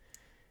blaming.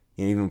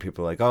 Even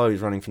people are like, oh,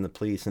 he's running from the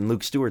police. In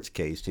Luke Stewart's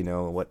case,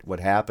 what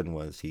happened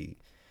was a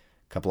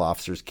couple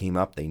officers came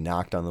up, they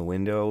knocked on the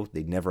window,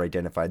 they never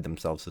identified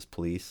themselves as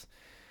police.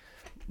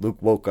 Luke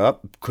woke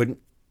up,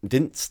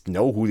 didn't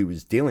know who he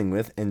was dealing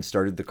with, and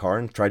started the car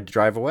and tried to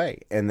drive away.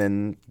 And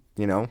then,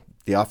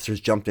 the officers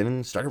jumped in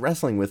and started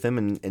wrestling with him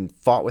and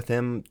fought with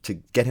him to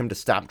get him to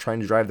stop trying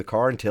to drive the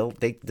car until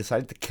they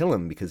decided to kill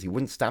him because he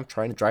wouldn't stop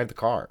trying to drive the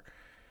car.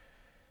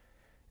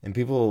 And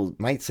people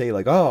might say,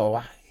 like,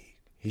 oh,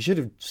 he should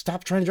have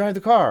stopped trying to drive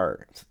the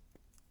car.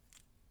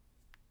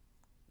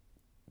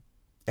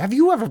 Have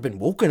you ever been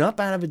woken up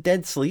out of a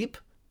dead sleep?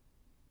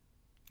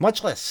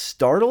 Much less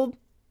startled?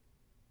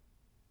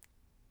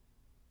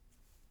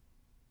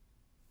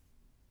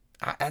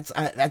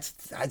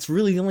 That's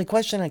really the only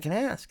question I can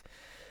ask.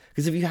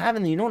 Because if you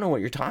haven't, then you don't know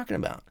what you're talking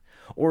about.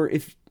 Or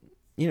if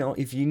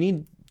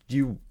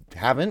you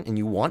haven't and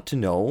you want to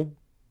know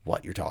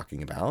what you're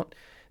talking about,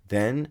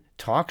 then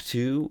talk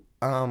to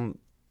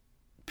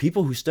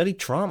people who study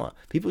trauma,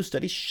 people who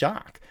study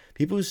shock,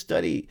 people who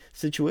study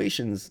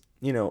situations,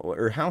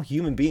 or how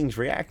human beings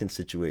react in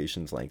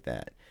situations like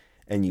that.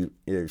 And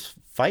there's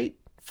fight,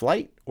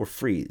 flight, or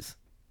freeze.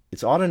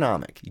 It's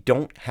autonomic. You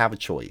don't have a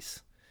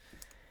choice.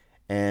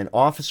 And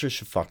officers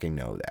should fucking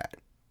know that.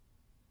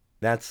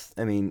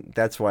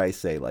 That's why I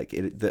say, like,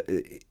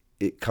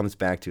 it comes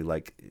back to,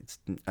 like,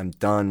 I'm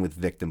done with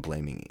victim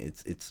blaming.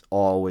 It's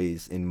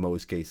always, in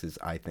most cases,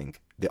 I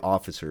think, the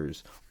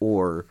officers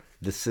or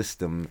the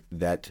system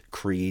that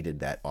created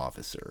that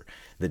officer,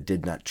 that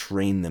did not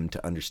train them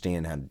to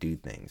understand how to do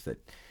things,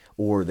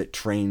 or that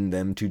trained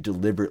them to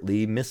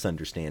deliberately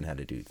misunderstand how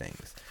to do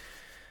things.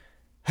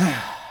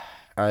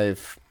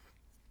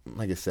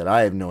 Like I said,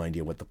 I have no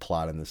idea what the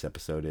plot in this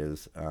episode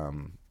is,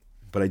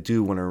 but I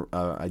do want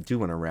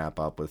to wrap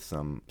up with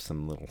some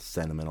little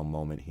sentimental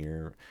moment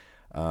here.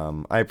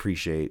 I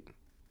appreciate,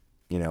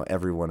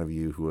 every one of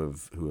you who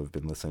have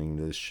been listening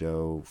to this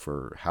show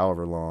for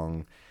however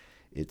long.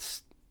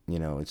 It's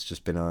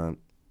just been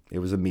it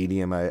was a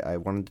medium I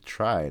wanted to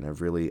try, and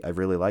I've really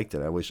liked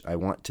it. I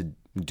want to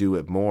do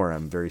it more.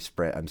 I'm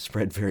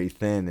spread very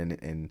thin,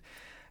 and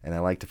I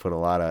like to put a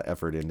lot of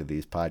effort into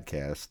these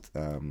podcasts.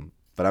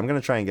 But I'm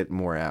going to try and get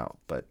more out.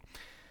 But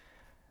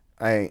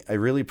I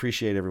really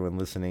appreciate everyone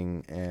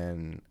listening.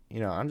 And,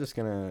 I'm just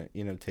going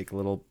to, take a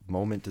little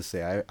moment to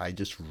say I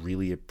just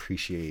really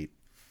appreciate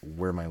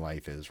where my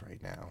life is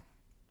right now.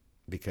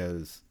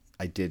 Because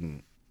I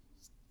didn't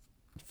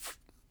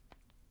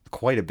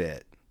quite a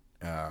bit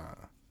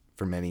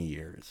for many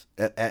years,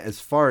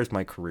 as far as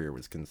my career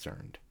was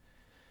concerned.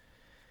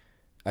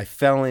 I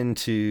fell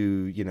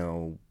into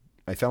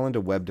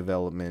web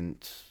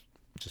development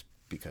just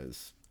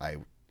because I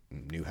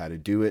knew how to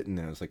do it, and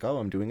then I was like, oh,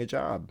 I'm doing a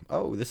job.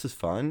 Oh, this is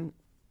fun.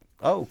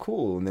 Oh,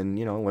 cool. And then,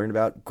 learned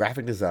about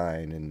graphic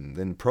design, and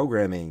then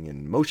programming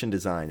and motion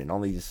design and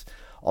all these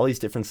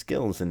different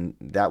skills. And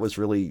that was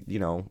really,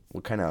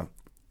 what kind of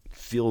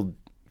fueled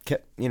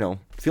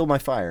my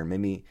fire, made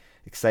me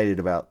excited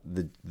about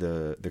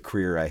the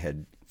career I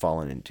had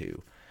fallen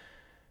into.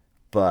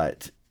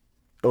 But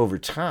over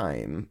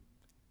time,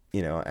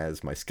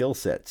 as my skill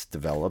sets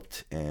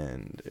developed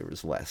and there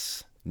was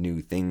less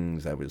new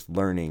things I was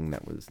learning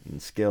that was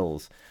in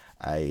skills,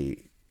 I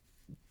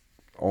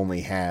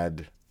only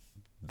had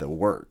the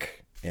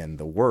work, and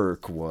the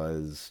work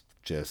was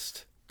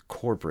just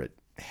corporate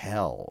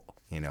hell.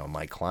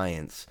 My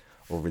clients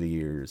over the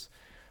years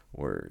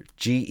were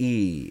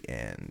GE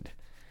and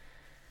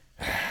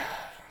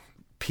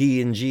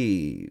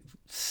P&G,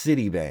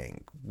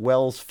 Citibank,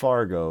 Wells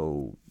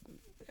Fargo,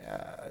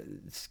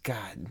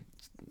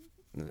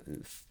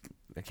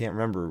 I can't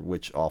remember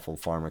which awful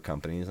pharma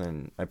companies,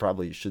 and I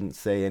probably shouldn't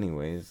say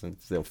anyways,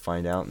 since they'll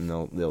find out and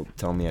they'll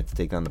tell me I have to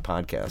take down the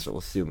podcast or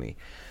they'll sue me.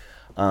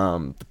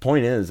 The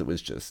point is, it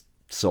was just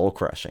soul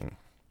crushing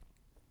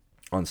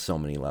on so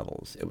many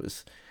levels. It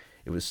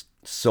was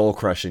soul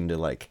crushing to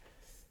like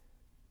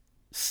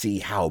see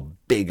how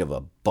big of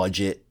a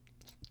budget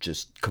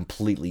just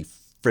completely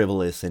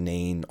frivolous,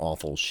 inane,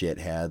 awful shit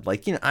had.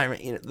 Like,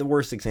 the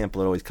worst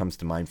example that always comes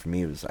to mind for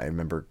me was I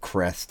remember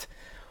Crest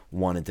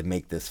wanted to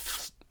make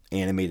this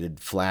animated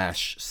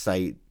Flash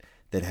site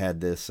that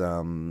had this, I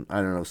don't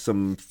know,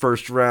 some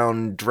first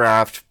round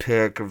draft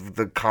pick of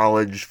the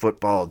college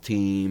football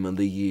team of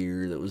the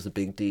year that was a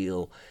big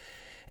deal.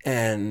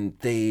 And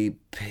they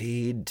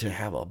paid to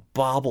have a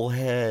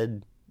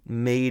bobblehead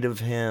made of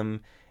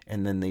him,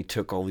 and then they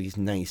took all these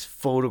nice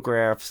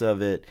photographs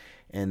of it,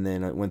 and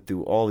then it went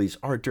through all these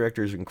art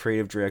directors and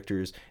creative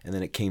directors, and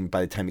then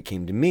by the time it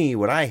came to me,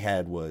 what I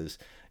had was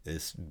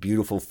this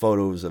beautiful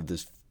photos of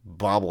this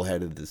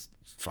bobblehead of this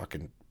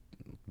fucking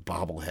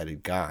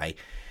bobbleheaded guy,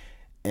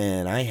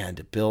 and I had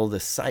to build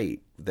a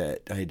site I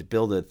had to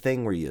build a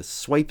thing where you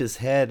swipe his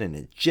head and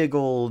it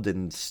jiggled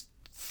and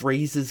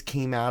phrases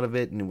came out of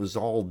it, and it was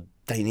all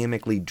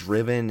dynamically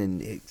driven,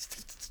 and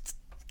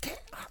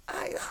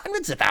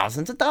hundreds of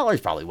thousands of dollars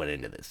probably went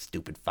into this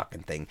stupid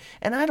fucking thing,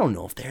 and I don't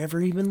know if they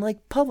ever even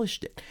like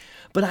published it,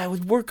 but I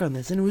would work on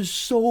this, and it was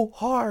so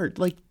hard,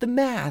 like the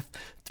math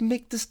to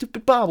make the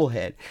stupid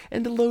bobblehead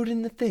and to load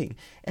in the thing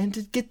and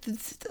to get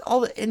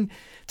and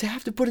to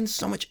have to put in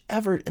so much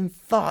effort and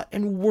thought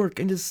and work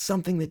into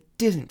something that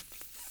didn't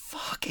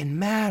fucking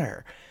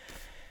matter,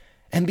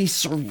 and be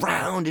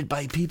surrounded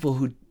by people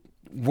who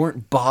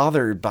weren't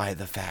bothered by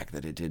the fact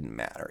that it didn't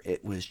matter.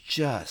 It was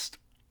just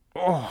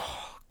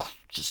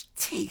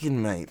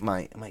taking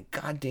my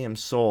goddamn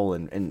soul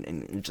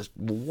and just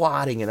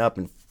wadding it up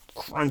and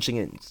crunching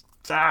it.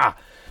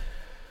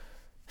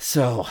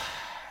 So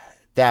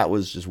that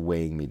was just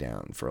weighing me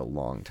down for a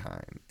long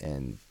time.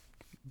 And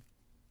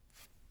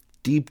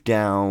deep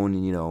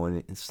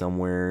down,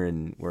 somewhere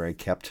where I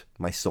kept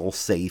my soul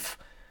safe,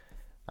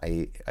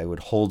 I would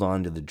hold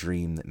on to the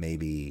dream that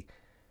maybe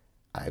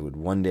I would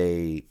one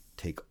day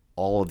take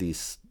all of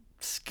these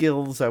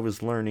skills I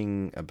was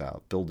learning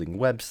about building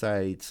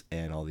websites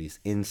and all these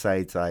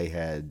insights I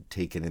had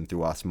taken in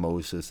through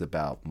osmosis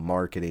about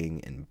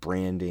marketing and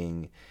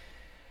branding,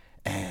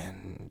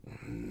 and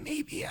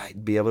maybe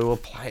I'd be able to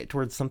apply it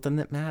towards something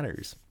that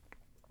matters.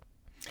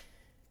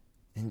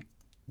 And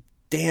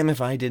damn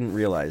if I didn't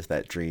realize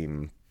that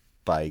dream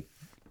by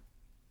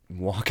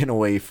walking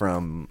away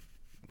from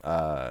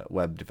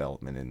web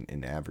development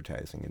and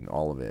advertising and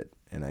all of it.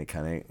 And I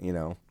kind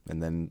of,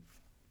 and then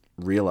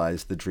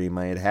realized the dream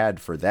I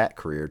had for that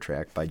career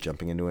track by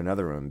jumping into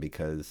another one,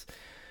 because,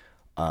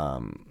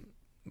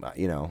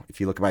 if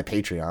you look at my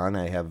Patreon,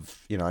 I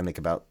have, I make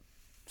about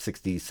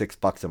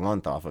 $66 a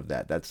month off of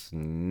that. That's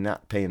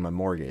not paying my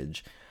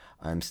mortgage.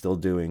 I'm still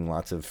doing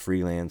lots of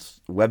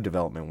freelance web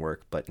development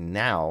work, but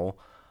now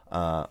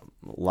a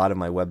lot of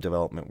my web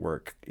development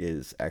work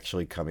is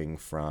actually coming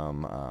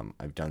from,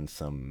 I've done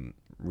some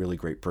really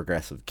great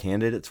progressive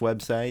candidates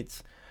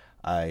websites.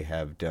 I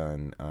have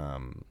done,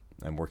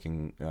 I'm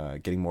working,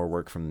 getting more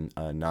work from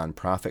a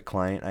nonprofit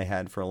client I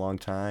had for a long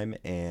time.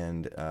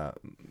 And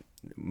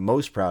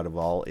most proud of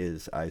all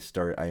is I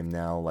am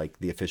now like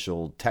the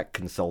official tech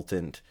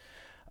consultant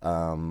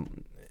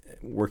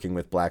working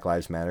with Black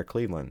Lives Matter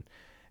Cleveland.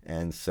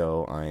 And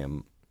so I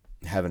am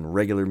having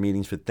regular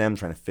meetings with them,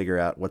 trying to figure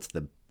out what's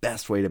the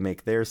best way to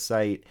make their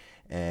site,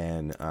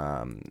 and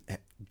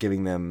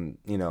giving them,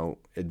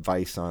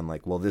 advice on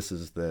like, well, this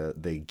is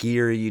the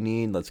gear you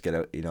need. Let's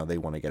get they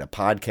want to get a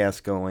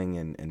podcast going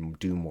and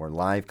do more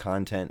live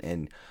content.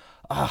 And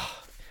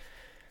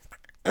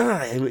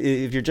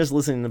if you're just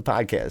listening to the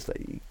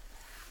podcast,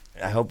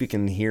 I hope you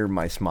can hear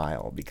my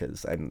smile,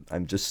 because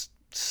I'm just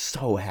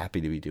so happy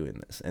to be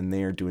doing this, and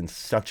they are doing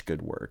such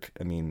good work.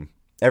 I mean,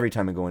 every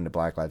time I go into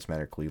Black Lives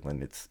Matter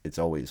Cleveland, it's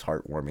always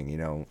heartwarming.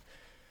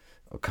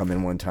 I'll come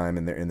in one time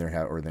and they're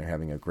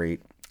having a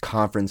great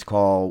conference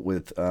call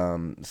with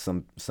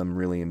some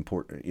really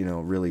important,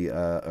 really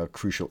a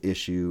crucial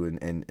issue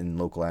and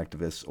local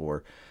activists,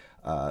 or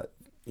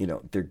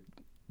they're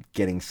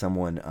getting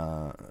someone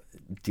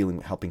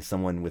helping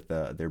someone with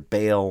their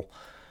bail,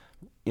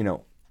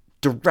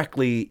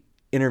 directly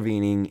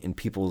intervening in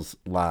people's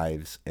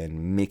lives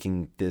and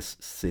making this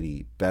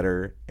city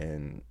better.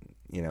 And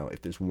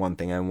if there's one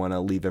thing I want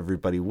to leave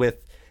everybody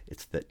with,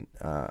 it's that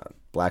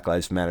Black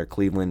Lives Matter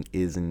Cleveland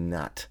is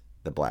not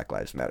the Black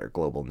Lives Matter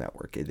Global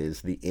Network. It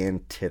is the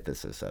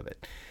antithesis of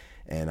it.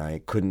 And I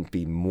couldn't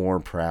be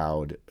more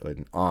proud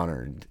and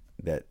honored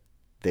that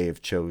they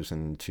have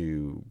chosen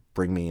to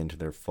bring me into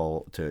their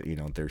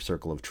their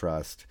circle of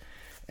trust,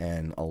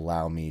 and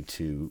allow me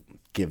to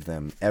give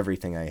them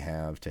everything I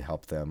have to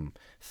help them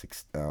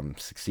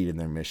succeed in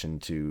their mission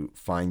to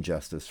find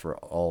justice for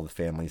all the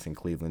families in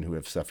Cleveland who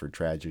have suffered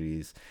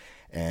tragedies,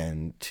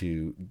 and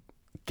to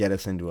get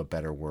us into a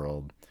better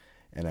world.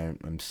 And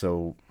I'm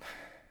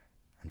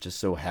just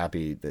so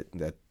happy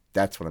that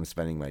that's what I'm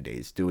spending my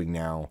days doing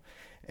now,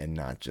 and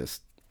not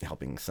just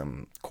helping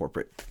some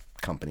corporate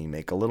company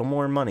make a little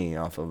more money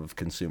off of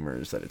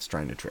consumers that it's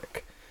trying to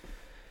trick.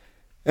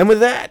 And with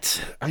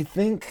that, I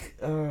think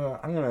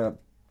I'm going to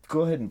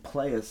go ahead and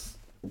play us.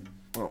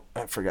 Oh,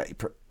 I forgot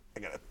I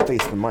got to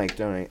face the mic,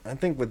 don't I? I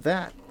think with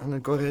that, I'm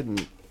going to go ahead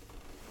and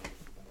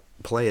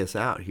play us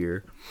out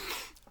here.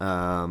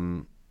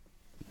 I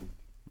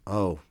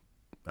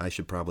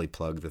should probably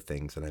plug the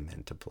things that I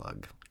meant to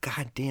plug.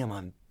 God damn,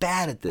 I'm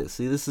bad at this.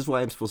 See, this is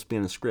why I'm supposed to be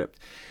in a script.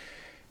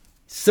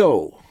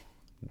 So,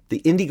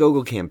 the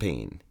Indiegogo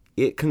campaign,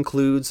 it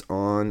concludes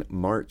on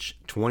March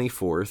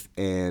 24th,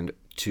 and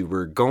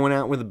we're going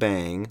out with a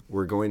bang.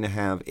 We're going to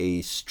have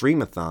a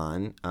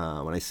streamathon.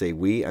 When I say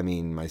we, I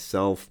mean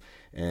myself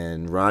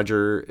and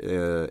Roger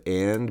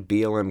and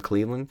BLM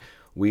Cleveland.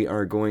 We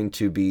are going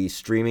to be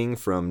streaming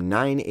from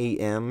 9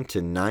 a.m. to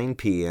 9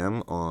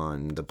 p.m.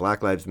 on the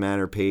Black Lives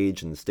Matter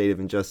page and the State of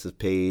Injustice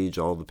page,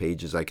 all the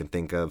pages I can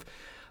think of.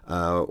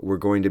 We're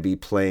going to be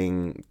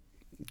playing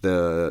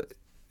the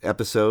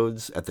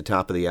episodes at the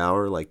top of the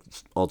hour, like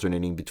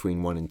alternating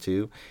between 1 and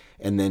 2,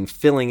 and then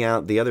filling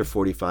out the other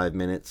 45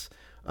 minutes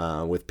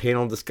with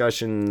panel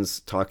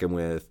discussions, talking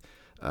with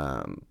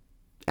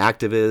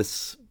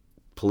activists,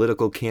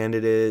 political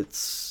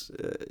candidates,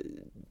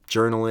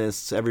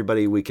 journalists,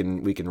 everybody we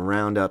can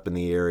round up in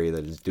the area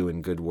that is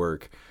doing good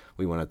work.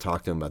 We want to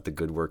talk to them about the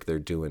good work they're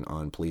doing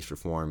on police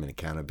reform and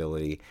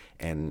accountability.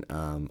 And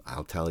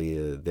I'll tell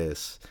you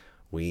this,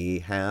 we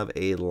have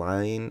a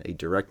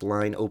direct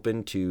line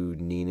open to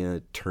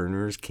Nina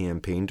Turner's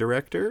campaign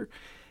director.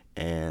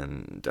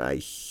 And I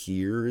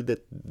hear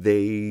that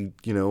they,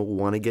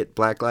 want to get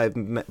Black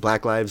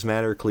Lives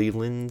Matter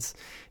Cleveland's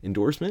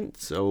endorsement.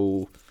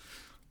 So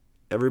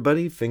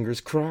everybody, fingers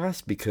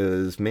crossed,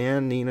 because,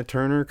 man, Nina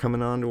Turner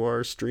coming onto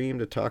our stream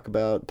to talk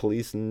about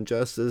police and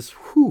justice,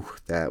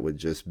 that would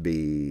just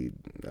be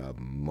a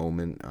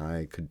moment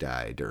I could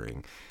die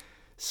during.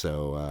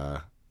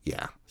 So,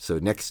 yeah. So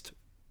next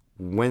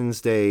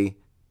Wednesday,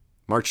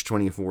 March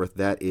 24th,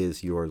 that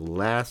is your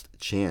last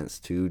chance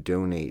to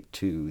donate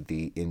to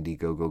the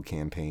Indiegogo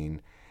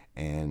campaign.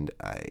 And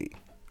I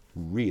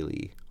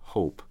really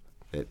hope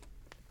that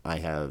I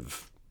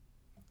have,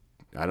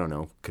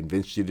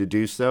 convinced you to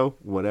do so,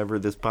 whatever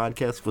this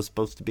podcast was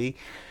supposed to be.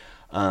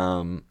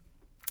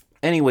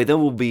 Anyway, there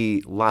will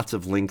be lots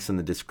of links in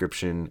the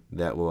description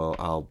that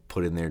I'll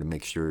put in there to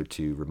make sure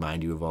to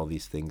remind you of all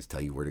these things,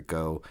 tell you where to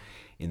go.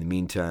 In the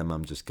meantime,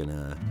 I'm just going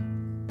to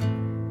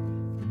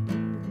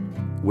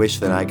wish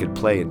that I could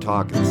play and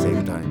talk at the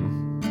same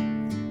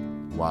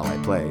time while I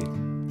play.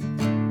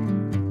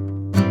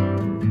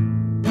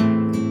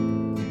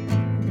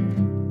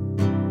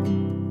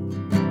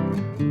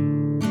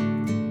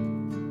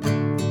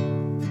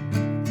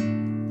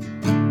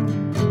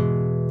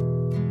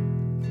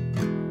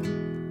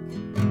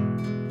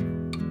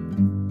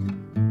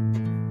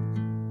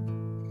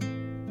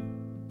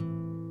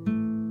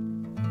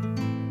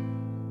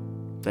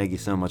 Thank you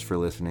so much for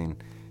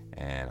listening,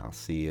 and I'll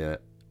see you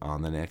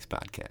on the next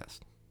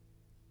podcast.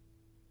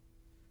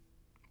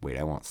 Wait,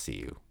 I won't see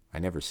you. I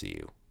never see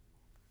you.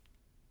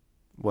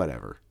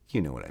 Whatever.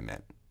 You know what I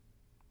meant.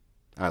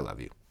 I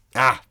love you.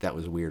 That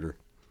was weirder.